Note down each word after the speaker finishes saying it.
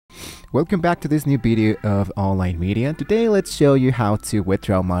Welcome back to this new video of online media. Today let's show you how to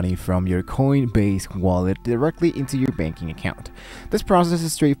withdraw money from your Coinbase wallet directly into your banking account. This process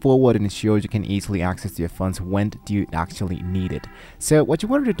is straightforward and ensures you can easily access your funds when you actually need it. So what you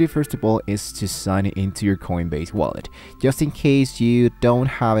want to do first of all is to sign into your Coinbase wallet. Just in case you don't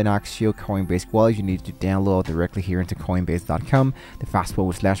have an actual Coinbase wallet, you need to download directly here into coinbase.com, the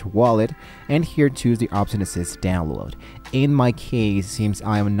 /wallet, and here choose the option that says download. In my case, since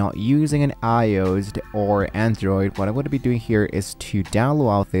I am not using an iOS or Android, what I'm going to be doing here is to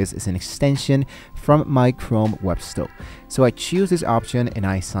download out this as an extension from my Chrome web store. So I choose this option and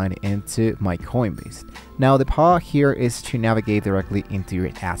I sign into my Coinbase. Now the part here is to navigate directly into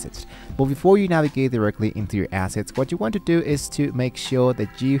your assets. But before you navigate directly into your assets, what you want to do is to make sure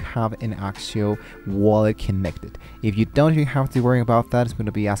that you have an actual wallet connected. If you don't, you have to worry about that. It's going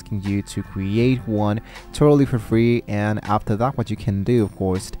to be asking you to create one totally for free, and after that what you can do of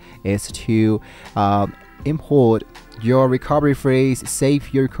course is to import your recovery phrase,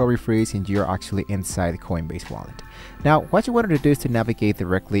 save your recovery phrase, and you're actually inside the Coinbase wallet. Now what you want to do is to navigate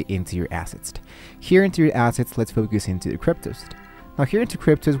directly into your assets. Here into your assets, let's focus into the cryptos. Now here into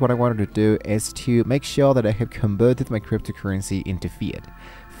cryptos, what I wanted to do is to make sure that I have converted my cryptocurrency into fiat.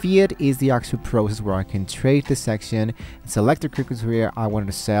 Fiat is the actual process where I can trade the section, select the cryptocurrency I wanted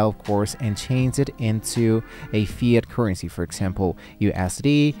to sell, of course, and change it into a fiat currency, for example,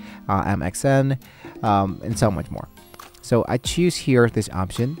 USD, MXN, and so much more. So I choose here this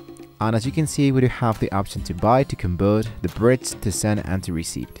option, and as you can see, we do have the option to buy, to convert, the bridge, to send, and to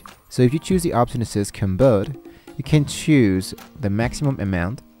receive. So if you choose the option that says convert, you can choose the maximum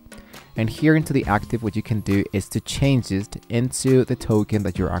amount. And here into the active, what you can do is to change it into the token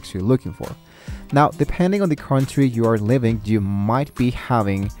that you're actually looking for. Now, depending on the country you are living, you might be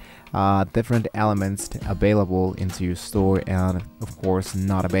having different elements available into your store and of course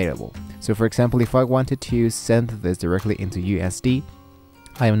not available. So for example, if I wanted to send this directly into USD,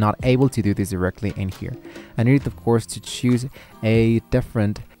 I am not able to do this directly in here. I need of course to choose a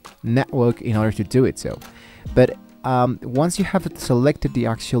different network in order to do it so. But once you have selected the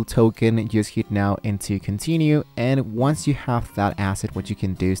actual token, just hit now into continue, and once you have that asset, what you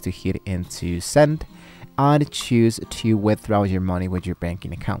can do is to hit into send and choose to withdraw your money with your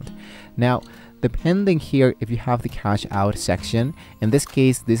banking account. Now depending here if you have the cash out section, in this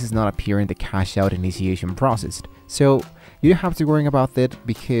case this is not appearing the cash out initiation process, so you don't have to worry about that,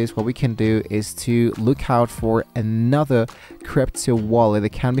 because what we can do is to look out for another crypto wallet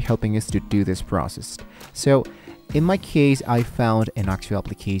that can be helping us to do this process. So in my case, I found an actual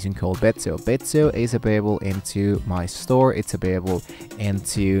application called Bitso. Bitso is available into my store, it's available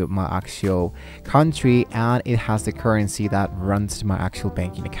into my actual country, and it has the currency that runs to my actual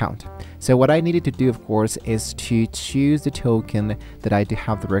banking account. So what I needed to do, of course, is to choose the token that I do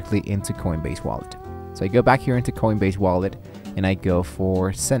have directly into Coinbase wallet. So I go back here into Coinbase wallet and I go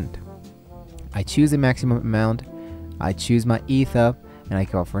for send. I choose the maximum amount, I choose my Ether, and I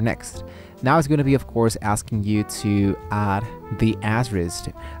go for next. Now it's going to be of course asking you to add the address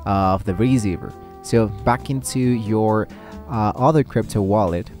of the receiver. So back into your other crypto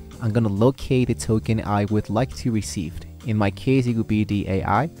wallet, I'm going to locate the token I would like to receive. In my case, it would be the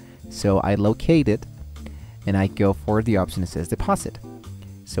AI. So I locate it and I go for the option that says deposit.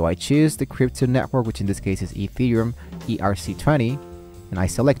 So I choose the crypto network, which in this case is Ethereum ERC20, and I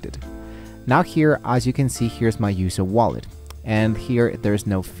select it. Now here, as you can see, here's my user wallet. And here there's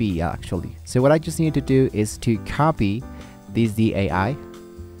no fee actually. So what I just need to do is to copy this DAI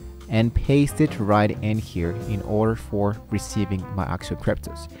and paste it right in here in order for receiving my actual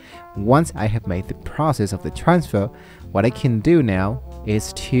cryptos. Once I have made the process of the transfer, what I can do now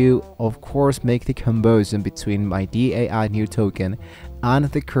is to of course make the conversion between my DAI new token and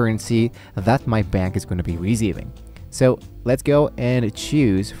the currency that my bank is going to be receiving. So let's go and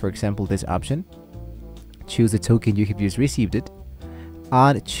choose, for example, this option. Choose the token you have just received it,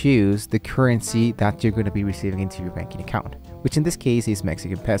 and choose the currency that you're going to be receiving into your banking account, which in this case is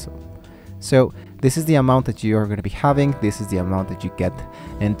Mexican peso. So this is the amount that you are going to be having, this is the amount that you get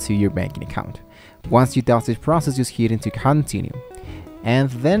into your banking account. Once you do this process, just hit into continue, and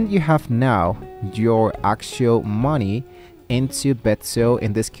then you have now your actual money into Bitso,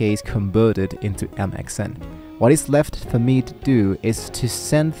 in this case converted into MXN. What is left for me to do is to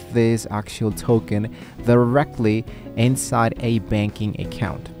send this actual token directly inside a banking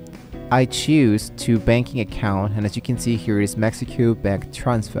account. I choose to banking account, and as you can see here is Mexico bank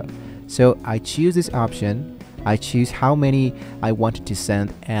transfer. So I choose this option, I choose how many I wanted to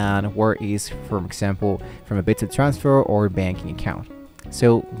send and where is, for example, from a Bitso transfer or banking account.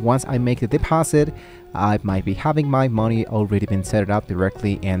 So once I make the deposit, I might be having my money already been set up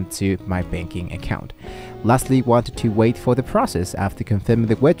directly into my banking account. Lastly, wanted to wait for the process. After confirming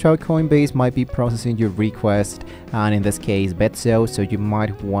the withdrawal, Coinbase might be processing your request, and in this case BitSo, so you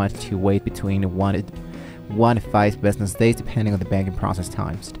might want to wait between 1 to 5 business days depending on the banking process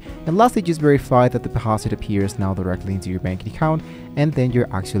times. And lastly, just verify that the deposit appears now directly into your banking account, and then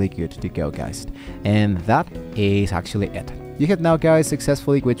you're actually good to go, guys. And that is actually it. You have now, guys,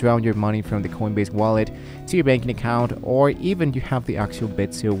 successfully withdrawn your money from the Coinbase wallet to your banking account, or even you have the actual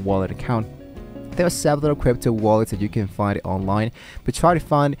BitSo wallet account. There are several crypto wallets that you can find online, but try to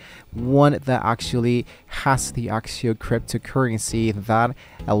find one that actually has the actual cryptocurrency that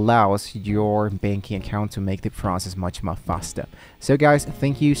allows your banking account to make the process much more faster. So guys,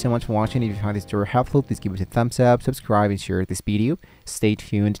 thank you so much for watching. If you found this tutorial helpful, please give it a thumbs up, subscribe, and share this video. Stay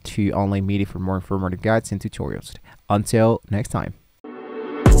tuned to Online Media for more informative guides and tutorials. Until next time.